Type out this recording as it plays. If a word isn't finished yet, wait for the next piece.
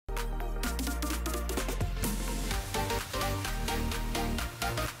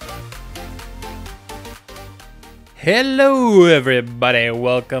Hello everybody,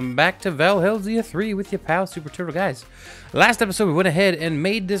 welcome back to Valhelsia 3 with your pal Superturtle. Guys, last episode we went ahead and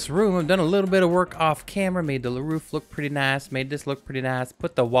made this room. I've done a little bit of work off camera, made the roof look pretty nice, made this look pretty nice,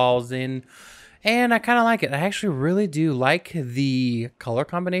 put the walls in, and I kind of like it. I actually really do like the color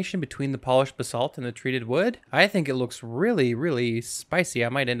combination between the polished basalt and the treated wood. I think it looks really, really spicy. I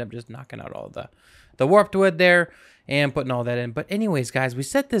might end up just knocking out all the warped wood there and putting all that in. But anyways, guys, we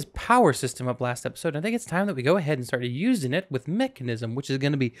set this power system up last episode. I think it's time that we go ahead and start using it with mechanism, which is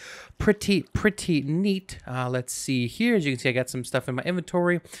going to be pretty neat. Let's see here. As you can see, I got some stuff in my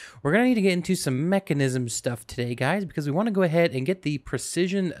inventory. We're going to need to get into some mechanism stuff today, guys, because we want to go ahead and get the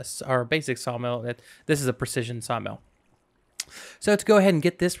precision, our basic sawmill. This is a precision sawmill. So to go ahead and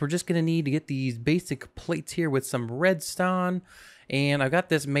get this, we're just going to need to get these basic plates here with some redstone. And I've got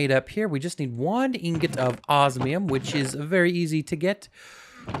this made up here. We just need 1 ingot of osmium, which is very easy to get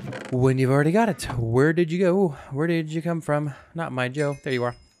when you've already got it. Where did you go? Where did you come from? Not my Joe. There you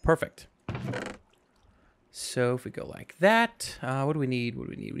are. Perfect. So if we go like that, what do we need? What do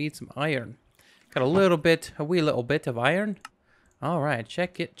we need? We need some iron. Got a wee little bit of iron. All right,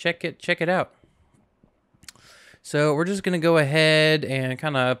 check it out. So we're just gonna go ahead and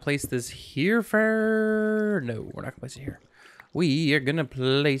kind of place this here for. No, we're not gonna place it here. We are going to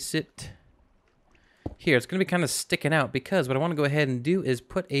place it here. It's going to be kind of sticking out because what I want to go ahead and do is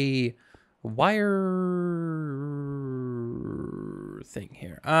put a wire thing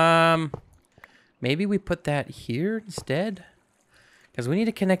here. Maybe we put that here instead because we need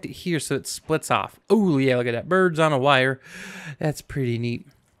to connect it here so it splits off. Oh, yeah, look at that. Birds on a wire. That's pretty neat.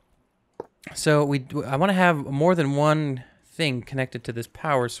 So I want to have more than one thing connected to this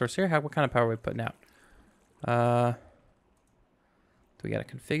power source here. What kind of power are we putting out? Do we got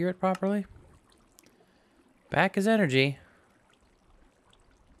to configure it properly? Back is energy.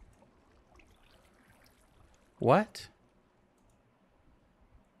 What?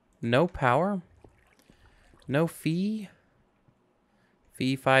 No power? No fee?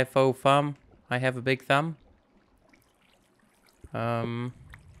 Fee, fi, fo, fum. I have a big thumb. Come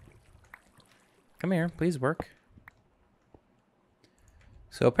here, please work.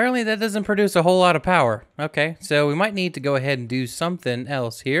 So apparently that doesn't produce a whole lot of power. Okay, so we might need to go ahead and do something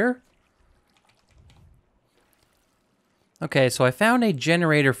else here. Okay, so I found a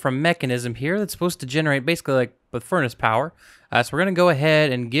generator from Mechanism here that's supposed to generate basically like the furnace power. So we're going to go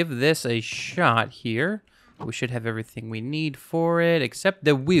ahead and give this a shot here. We should have everything we need for it except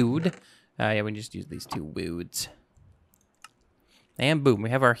the wood. Yeah, we just use these 2 woods. And boom, we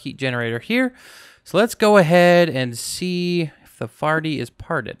have our heat generator here. So let's go ahead and see the farty is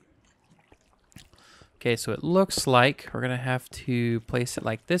parted. Okay, so it looks like we're gonna have to place it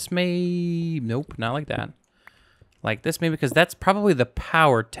like this. Nope, not like that. Like this maybe, because that's probably the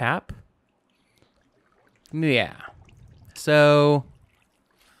power tap. Yeah. So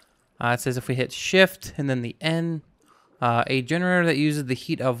it says if we hit shift and then the N, a generator that uses the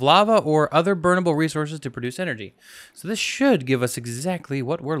heat of lava or other burnable resources to produce energy. So this should give us exactly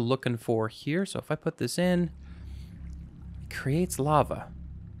what we're looking for here. So if I put this in, creates lava.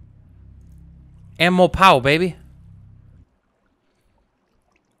 And more power, baby.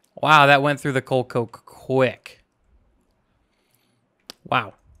 Wow, that went through the coal coke quick.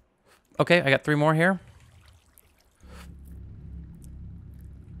 Wow. Okay, I got 3 more here.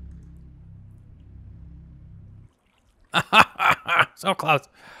 So close.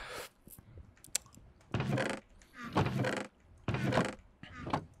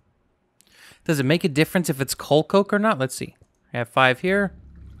 Does it make a difference if it's coal coke or not? Let's see. I have 5 here.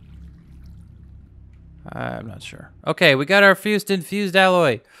 I'm not sure. Okay, we got our infused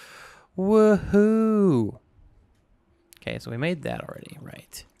alloy. Woohoo! Okay, so we made that already,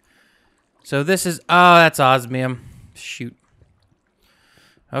 right? So this is, oh, that's osmium. Shoot.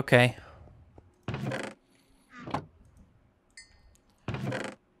 Okay.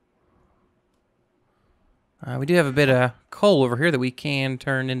 We do have a bit of coal over here that we can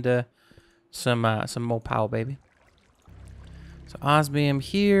turn into some more power, baby. So osmium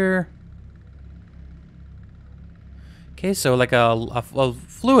here. Okay, so like a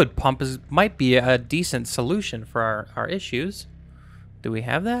fluid pump might be a decent solution for our issues. Do we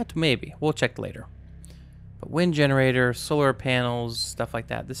have that? Maybe. We'll check later. But wind generator, solar panels, stuff like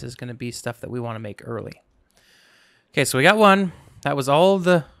that. This is going to be stuff that we want to make early. Okay, so we got 1. That was all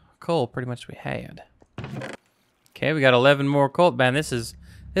the coal pretty much we had. Okay, we got 11 more coal. Man, this is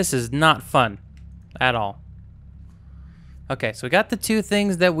not fun at all. Okay, so we got the 2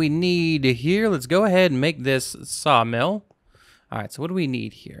 things that we need here. Let's go ahead and make this sawmill. All right, so what do we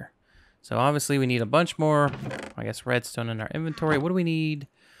need here? So obviously we need a bunch more, I guess, redstone in our inventory. What do we need?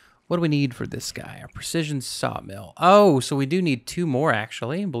 What do we need for this guy? Our precision sawmill. Oh, so we do need 2 more,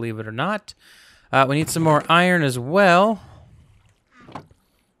 actually, believe it or not. We need some more iron as well.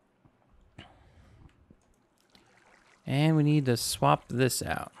 And we need to swap this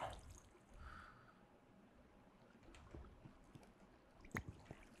out.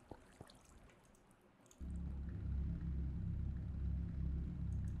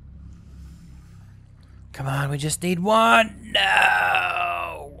 Come on, we just need 1. No!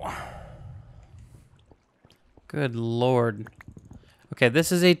 Good Lord. Okay,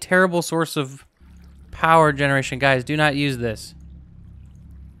 this is a terrible source of power generation. Guys, do not use this.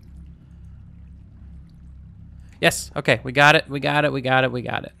 Yes, okay, we got it, we got it, we got it, we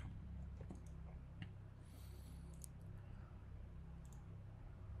got it.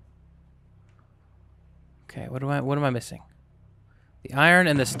 Okay, what am I missing? The iron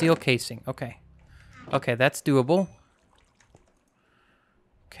and the steel casing. Okay. Okay, that's doable.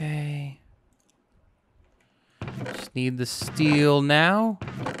 Okay. Just need the steel now.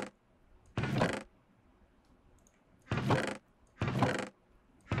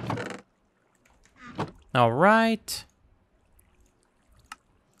 All right.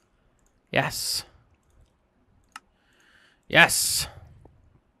 Yes. Yes.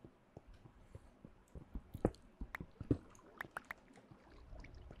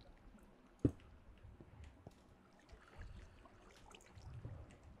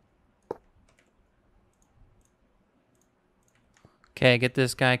 Okay, get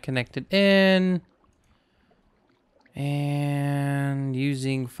this guy connected in. And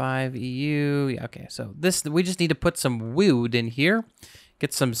using 5 EU. Yeah, okay, so this, we just need to put some wood in here.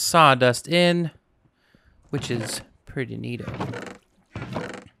 Get some sawdust in, which is pretty neato.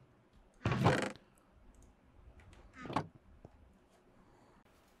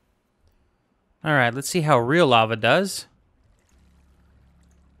 All right, let's see how real lava does.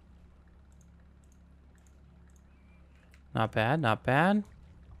 Not bad, not bad.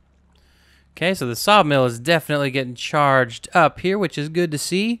 Okay, so the sawmill is definitely getting charged up here, which is good to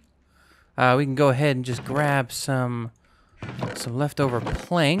see. We can go ahead and just grab some leftover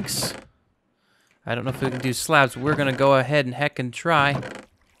planks. I don't know if we can do slabs. We're gonna go ahead and heck and try.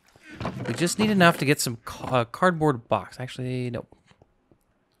 We just need enough to get some cardboard box. Actually, nope.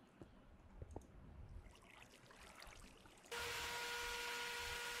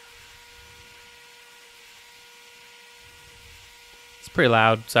 It's pretty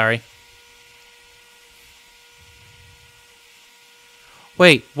loud, sorry.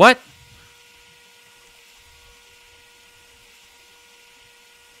 Wait, what?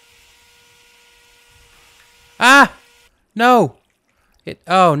 Ah! No!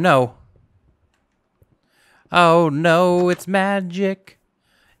 Oh no. Oh no, it's magic.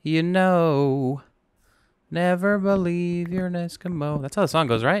 You know. Never believe you're an Eskimo. That's how the song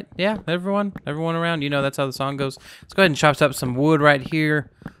goes, right? Yeah, everyone around, you know that's how the song goes. Let's go ahead and chop up some wood right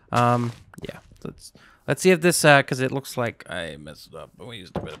here. Yeah, let's see if this, because it looks like I messed up and we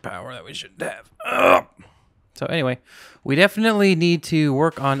used a bit of power that we shouldn't have. Ugh. So anyway, we definitely need to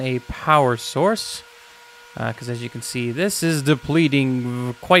work on a power source, because as you can see, this is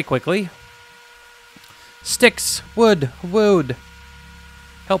depleting quite quickly. Sticks, wood,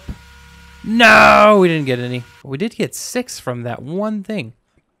 help. No, we didn't get any. We did get 6 from that one thing.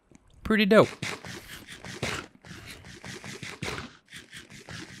 Pretty dope.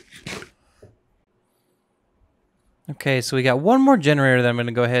 Okay, so we got one more generator that I'm going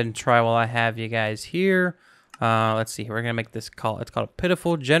to go ahead and try while I have you guys here. Let's see. We're going to make this call. It's called a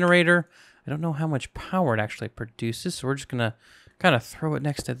pitiful generator. I don't know how much power it actually produces, so we're just going to kind of throw it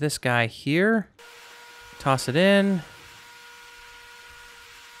next to this guy here. Toss it in.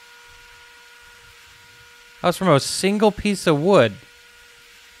 That was from a single piece of wood.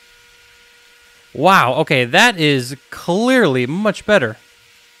 Wow, okay, that is clearly much better.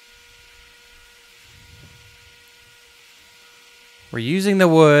 We're using the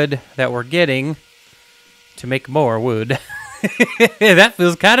wood that we're getting to make more wood. That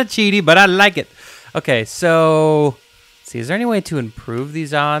feels kind of cheaty, but I like it. Okay, so let's see, is there any way to improve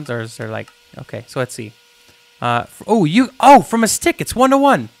these odds, or is there like, okay, so let's see. From a stick, it's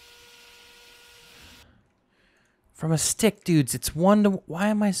 1-to-1. From a stick, dudes, it's 1 to... Why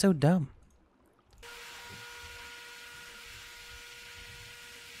am I so dumb?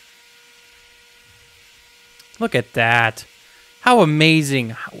 Look at that. How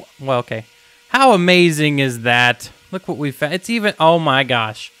amazing. Well, okay. How amazing is that? Look what we found. It's even... Oh my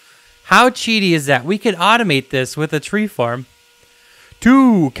gosh. How cheaty is that? We could automate this with a tree farm.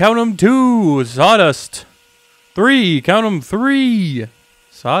 2, count them 2, sawdust. 3, count them 3,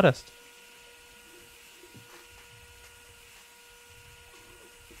 sawdust.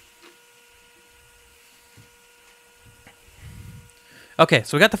 Okay,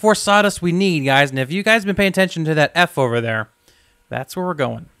 so we got the 4 sawdust we need, guys. And if you guys have been paying attention to that F over there, that's where we're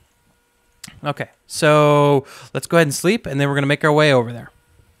going. Okay, so let's go ahead and sleep, and then we're going to make our way over there.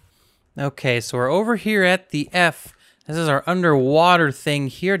 Okay, so we're over here at the F. This is our underwater thing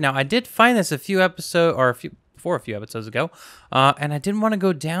here. Now, I did find this before a few episodes ago, and I didn't want to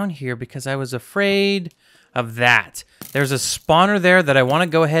go down here because I was afraid of that. There's a spawner there that I want to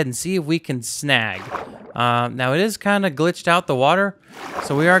go ahead and see if we can snag. Now, it is kind of glitched out the water,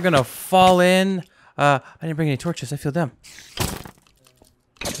 so we are going to fall in. I didn't bring any torches. I feel dumb.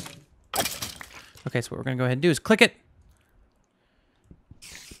 Okay, so what we're going to go ahead and do is click it.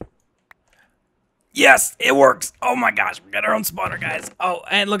 Yes, it works. Oh my gosh, we got our own spawner, guys. Oh,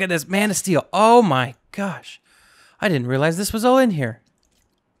 and look at this, Man of Steel. Oh my gosh. I didn't realize this was all in here.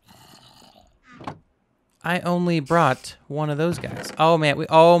 I only brought one of those guys. Oh man,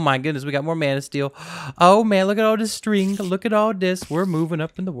 oh my goodness, we got more Man of Steel. Oh man, look at all this string. Look at all this. We're moving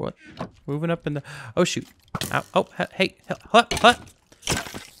up in the world. Moving up in the, oh shoot. Oh, hey, hut.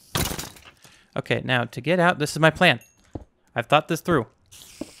 Okay, now to get out, this is my plan. I've thought this through.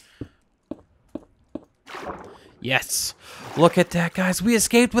 Yes. Look at that, guys. We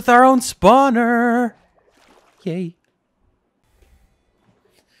escaped with our own spawner. Yay.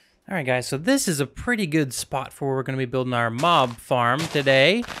 All right, guys. So this is a pretty good spot for where we're going to be building our mob farm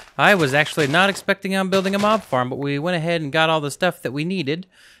today. I was actually not expecting on building a mob farm, but we went ahead and got all the stuff that we needed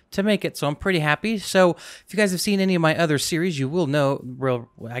to make it, so I'm pretty happy. So if you guys have seen any of my other series, you will know,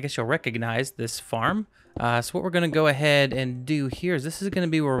 I guess you'll recognize this farm. So what we're going to go ahead and do here is this is going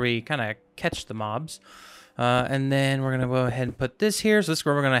to be where we kind of catch the mobs. And then we're going to go ahead and put this here. So this is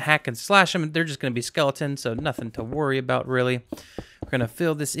where we're going to hack and slash them. They're just going to be skeletons, so nothing to worry about, really. We're going to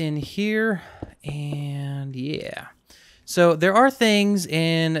fill this in here, and yeah. So there are things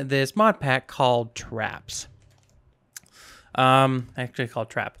in this mod pack called traps. Actually called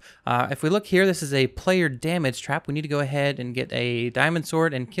trap. If we look here, this is a player damage trap. We need to go ahead and get a diamond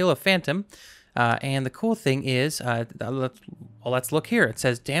sword and kill a phantom. And the cool thing is, let's look here. It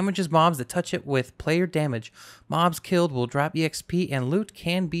says damages mobs that touch it with player damage. Mobs killed will drop EXP, and loot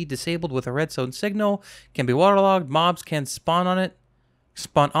can be disabled with a redstone signal. Can be waterlogged. Mobs can spawn on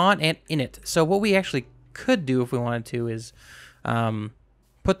and in it. So what we actually could do if we wanted to is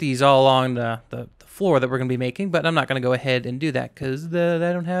put these all along the floor that we're going to be making, but I'm not going to go ahead and do that because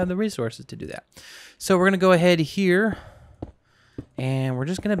I don't have the resources to do that. So we're going to go ahead here, and we're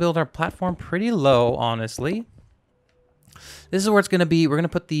just going to build our platform pretty low, honestly. This is where it's going to be. We're going to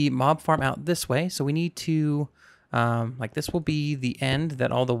put the mob farm out this way, so we need to, like this will be the end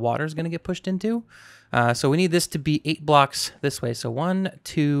that all the water is going to get pushed into. So we need this to be 8 blocks this way. So 1,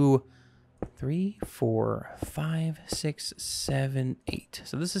 2, 3, 4, 5, 6, 7, 8.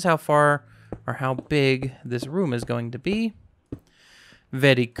 So this is how far or how big this room is going to be.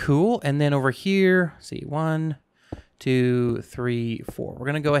 Very cool. And then over here, see, 1, 2, 3, 4. We're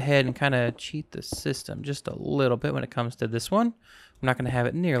going to go ahead and kind of cheat the system just a little bit when it comes to this one. I'm not going to have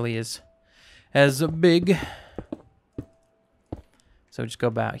it nearly as big. So just go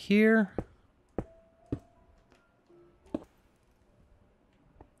about here.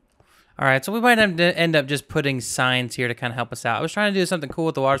 All right, so we might have to end up just putting signs here to kind of help us out. I was trying to do something cool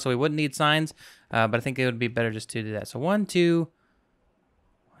with the water so we wouldn't need signs, but I think it would be better just to do that. So 1, 2,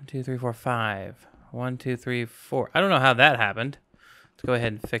 3, 4, 5. 1, 2, 3, 4. I don't know how that happened. Let's go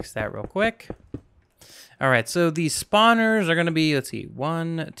ahead and fix that real quick. All right, so these spawners are going to be, let's see,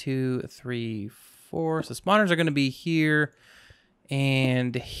 1, 2, 3, 4. So spawners are going to be here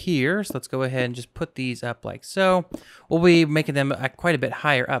and here. So let's go ahead and just put these up like so. We'll be making them quite a bit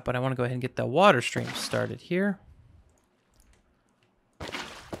higher up, but I want to go ahead and get the water stream started here.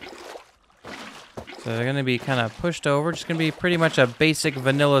 So they're going to be kind of pushed over. Just going to be pretty much a basic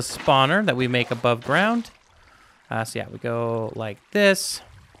vanilla spawner that we make above ground. So yeah, we go like this.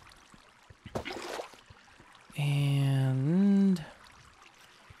 And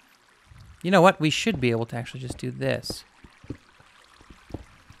you know what? We should be able to actually just do this.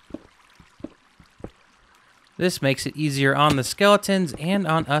 This makes it easier on the skeletons and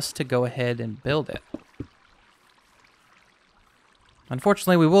on us to go ahead and build it.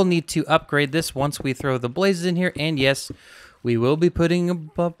 Unfortunately, we will need to upgrade this once we throw the blazes in here. And yes, we will be putting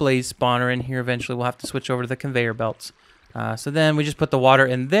a blaze spawner in here eventually. We'll have to switch over to the conveyor belts. So then we just put the water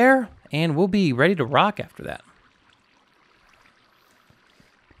in there, and we'll be ready to rock after that.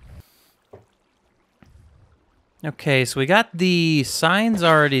 Okay, so we got the signs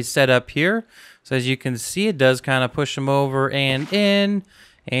already set up here. So as you can see, it does kind of push them over and in,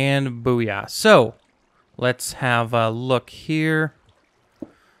 and booyah. So let's have a look here.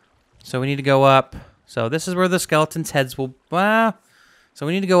 So we need to go up. So this is where the skeleton's heads will... So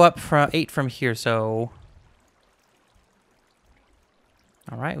we need to go up from 8 from here. So,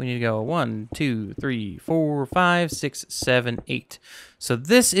 all right, we need to go 1, 2, 3, 4, 5, 6, 7, 8. So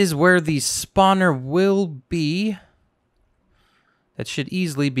this is where the spawner will be. That should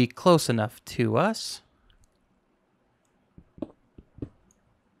easily be close enough to us.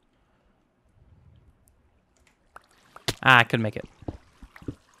 Ah, I couldn't make it.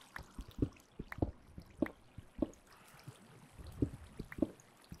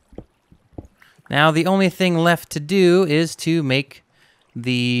 Now the only thing left to do is to make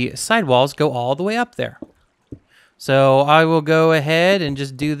the sidewalls go all the way up there. So I will go ahead and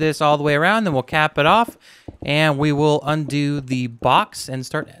just do this all the way around, then we'll cap it off, and we will undo the box and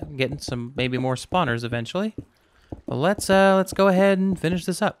start getting some maybe more spawners eventually. But let's go ahead and finish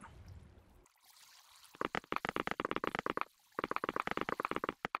this up.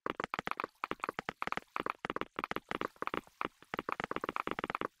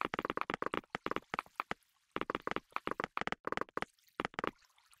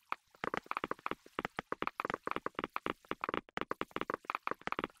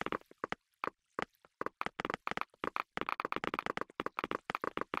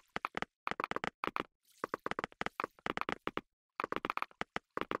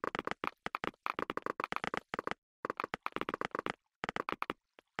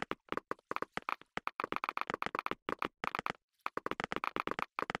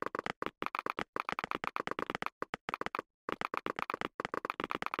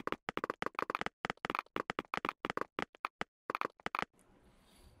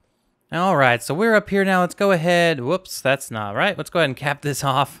 All right, so we're up here now. Let's go ahead. Whoops, that's not right. Let's go ahead and cap this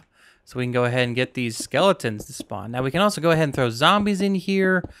off so we can go ahead and get these skeletons to spawn. Now we can also go ahead and throw zombies in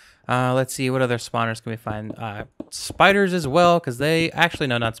here. Let's see, what other spawners can we find? Spiders as well, because they actually,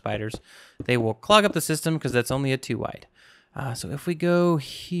 no, not spiders. They will clog up the system because that's only a 2 wide. So if we go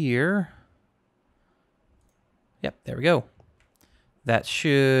here, yep, there we go. That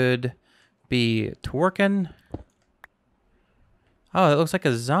should be twerking. Oh, it looks like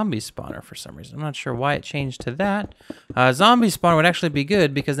a zombie spawner for some reason. I'm not sure why it changed to that. Zombie spawner would actually be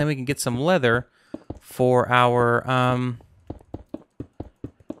good because then we can get some leather for our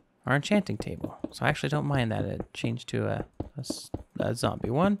enchanting table. So I actually don't mind that it changed to a zombie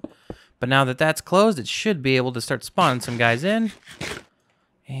one. But now that that's closed, it should be able to start spawning some guys in.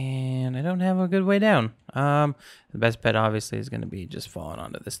 And I don't have a good way down. The best bet obviously is going to be just falling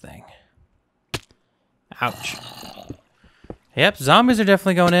onto this thing. Ouch. Yep, zombies are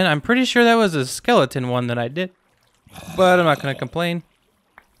definitely going in. I'm pretty sure that was a skeleton one that I did, but I'm not going to complain.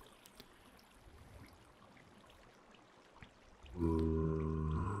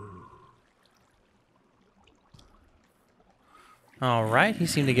 All right, he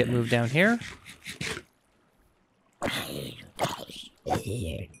seemed to get moved down here.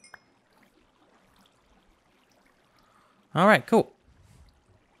 All right, cool.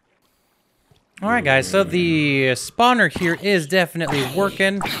 All right, guys, so the spawner here is definitely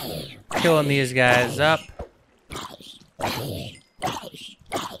working. Killing these guys up.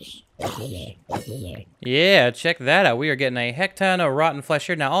 Yeah, check that out. We are getting a heck ton of rotten flesh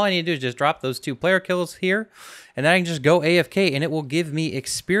here. Now, all I need to do is just drop those 2 player kills here, and then I can just go AFK, and it will give me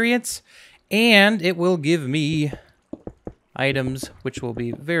experience, and it will give me items, which will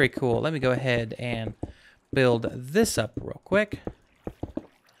be very cool. Let me go ahead and build this up real quick.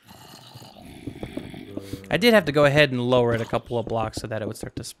 I did have to go ahead and lower it a couple of blocks so that it would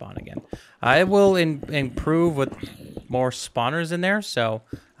start to spawn again. It will improve with more spawners in there, so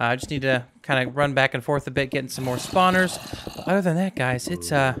I just need to kind of run back and forth a bit, getting some more spawners. But other than that, guys,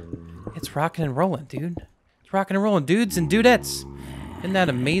 it's rocking and rolling, dude. It's rocking and rolling, dudes and dudettes. Isn't that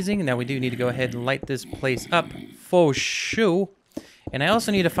amazing? Now we do need to go ahead and light this place up for sure. And I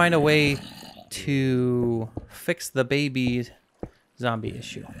also need to find a way to fix the baby zombie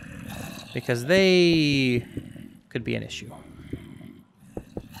issue, because they could be an issue.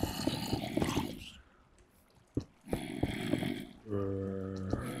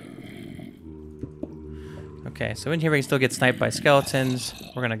 Okay, so in here we can still get sniped by skeletons.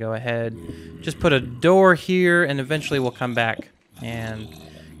 We're gonna go ahead, just put a door here, and eventually we'll come back and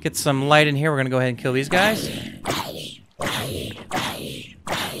get some light in here. We're gonna go ahead and kill these guys.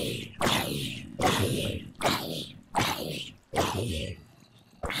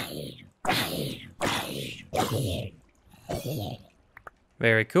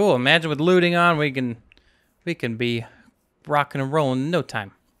 Very cool. Imagine with looting on, we can be rocking and rolling in no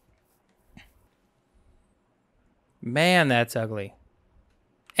time. Man, that's ugly.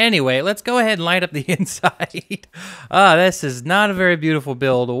 Anyway, let's go ahead and light up the inside. This is not a very beautiful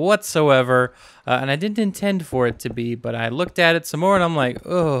build whatsoever. And I didn't intend for it to be, but I looked at it some more and I'm like,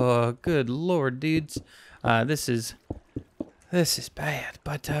 oh, good Lord, dudes. This is bad.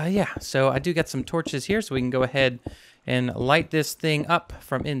 But yeah, so I do got some torches here, so we can go ahead and light this thing up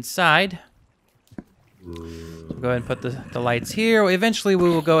from inside. So go ahead and put the lights here. Eventually we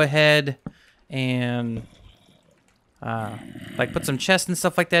will go ahead and like put some chests and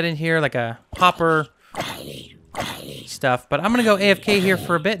stuff like that in here, like a hopper stuff. But I'm gonna go AFK here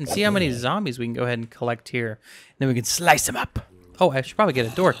for a bit and see how many zombies we can go ahead and collect here. And then we can slice them up. Oh, I should probably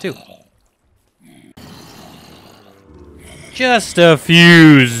get a door too. Just a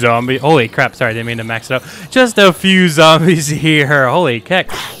few zombies. Holy crap, sorry, I didn't mean to max it out. Just a few zombies here. Holy heck.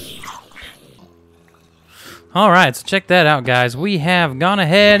 Alright, so check that out, guys. We have gone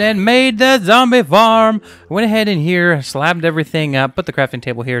ahead and made the zombie farm. Went ahead in here, slabbed everything up, put the crafting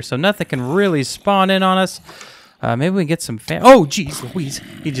table here so nothing can really spawn in on us. Maybe we can get some oh, jeez Louise.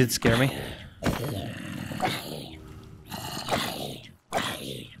 He did scare me.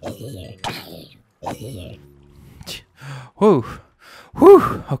 Whew.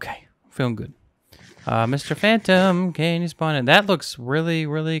 Whew. Okay. Feeling good. Mr. Phantom, can you spawn in? That looks really,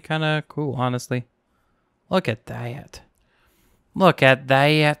 really kind of cool, honestly. Look at that. Look at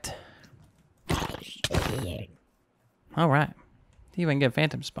that. All right. See if I can get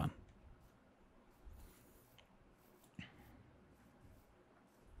Phantom spawn.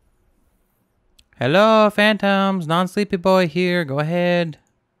 Hello, Phantoms. Non-sleepy boy here. Go ahead.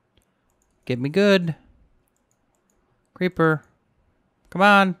 Get me good. Creeper. Come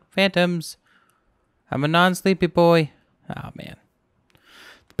on, Phantoms. I'm a non-sleepy boy. Oh, man.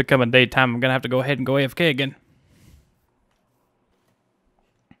 It's becoming daytime. I'm going to have to go ahead and go AFK again.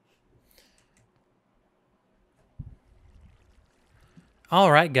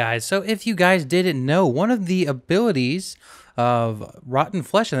 Alright, guys. So if you guys didn't know, one of the abilities of rotten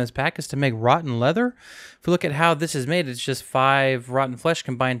flesh in this pack is to make rotten leather. If you look at how this is made, it's just 5 rotten flesh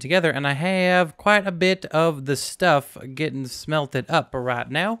combined together, and I have quite a bit of the stuff getting smelted up right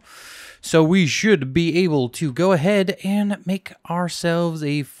now. So we should be able to go ahead and make ourselves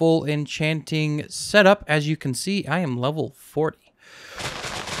a full enchanting setup. As you can see, I am level 40.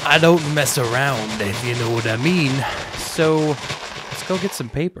 I don't mess around, if you know what I mean. So let's go get some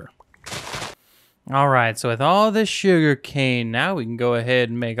paper. All right, so with all this sugar cane, now we can go ahead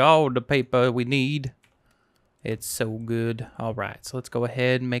and make all the paper we need. It's so good. All right, so let's go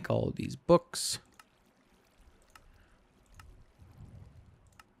ahead and make all of these books.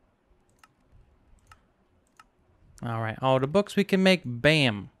 All right, all the books we can make,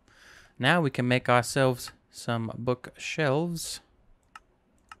 bam. Now we can make ourselves some bookshelves.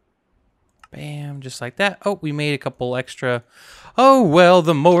 Bam, just like that. Oh, we made a couple extra. Oh, well,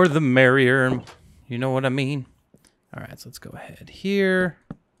 the more the merrier. You know what I mean? All right, so let's go ahead here.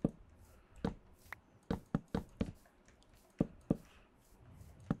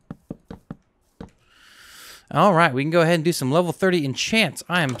 All right, we can go ahead and do some level 30 enchants.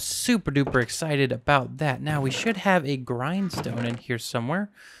 I am super duper excited about that. Now, we should have a grindstone in here somewhere.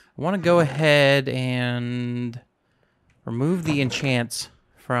 I want to go ahead and remove the enchants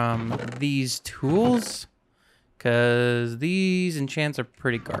from these tools, because these enchants are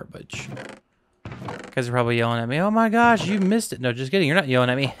pretty garbage. You guys are probably yelling at me, oh my gosh, you missed it. No, just kidding, you're not yelling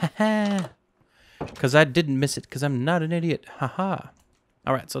at me. Because I didn't miss it, because I'm not an idiot. Haha.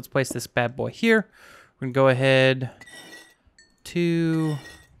 All right, so let's place this bad boy here. We're going to go ahead. 2,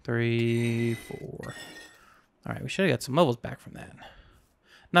 3, 4. All right, we should have got some levels back from that.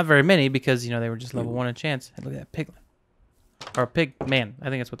 Not very many, because, you know, they were just level 1 enchants. And look at that piglet. Or pig man, I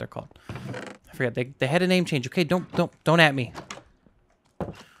think that's what they're called. I forgot, they had a name change. Okay, don't at me.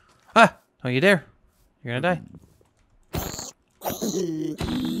 Ah, don't you dare. You're gonna die.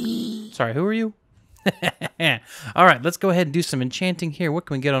 Sorry, who are you? All right, let's go ahead and do some enchanting here. What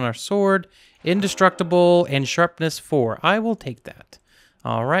can we get on our sword? Indestructible and sharpness 4. I will take that.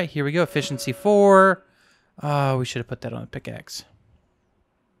 All right, here we go. Efficiency 4. Oh, we should have put that on a pickaxe.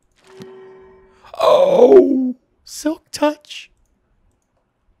 Oh, silk touch.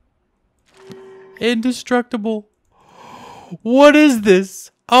 Indestructible. What is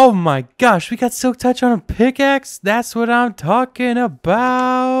this? Oh my gosh, we got silk touch on a pickaxe? That's what I'm talking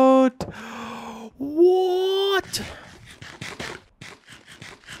about. What?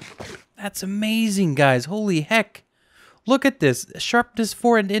 That's amazing, guys. Holy heck. Look at this. Sharpness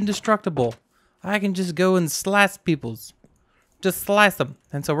 4 and indestructible. I can just go and slice people's. Just slice them.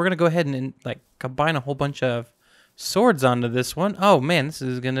 And so we're going to go ahead and like combine a whole bunch of swords onto this one. Oh man, this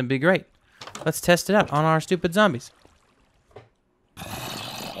is going to be great. Let's test it out on our stupid zombies.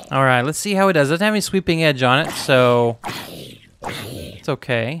 All right, let's see how it does. It doesn't have any sweeping edge on it, so it's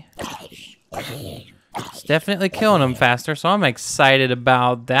okay. It's definitely killing them faster, so I'm excited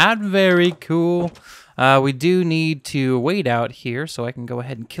about that. Very cool. We do need to wait out here, so I can go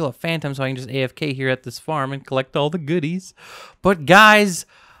ahead and kill a phantom, so I can just AFK here at this farm and collect all the goodies. But guys,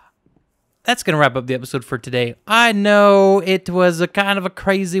 that's going to wrap up the episode for today. I know it was a kind of a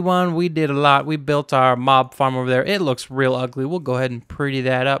crazy one. We did a lot. We built our mob farm over there. It looks real ugly. We'll go ahead and pretty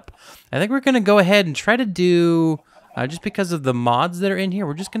that up. I think we're going to go ahead and try to do, just because of the mods that are in here,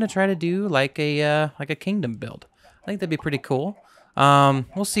 we're just going to try to do like a kingdom build. I think that'd be pretty cool.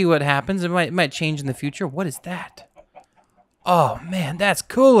 We'll see what happens. It might change in the future. What is that? Oh, man, that's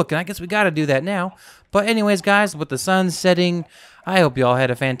cool looking. I guess we got to do that now. But anyways, guys, with the sun setting, I hope you all had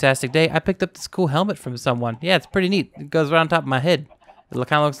a fantastic day. I picked up this cool helmet from someone. Yeah, it's pretty neat. It goes right on top of my head. It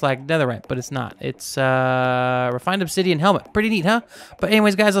kind of looks like netherite, but it's not. It's refined obsidian helmet. Pretty neat, huh? But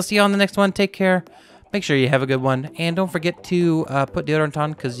anyways, guys, I'll see you on the next one. Take care. Make sure you have a good one. And don't forget to put deodorant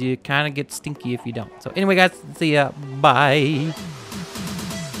on because you kind of get stinky if you don't. So anyway, guys, see ya. Bye.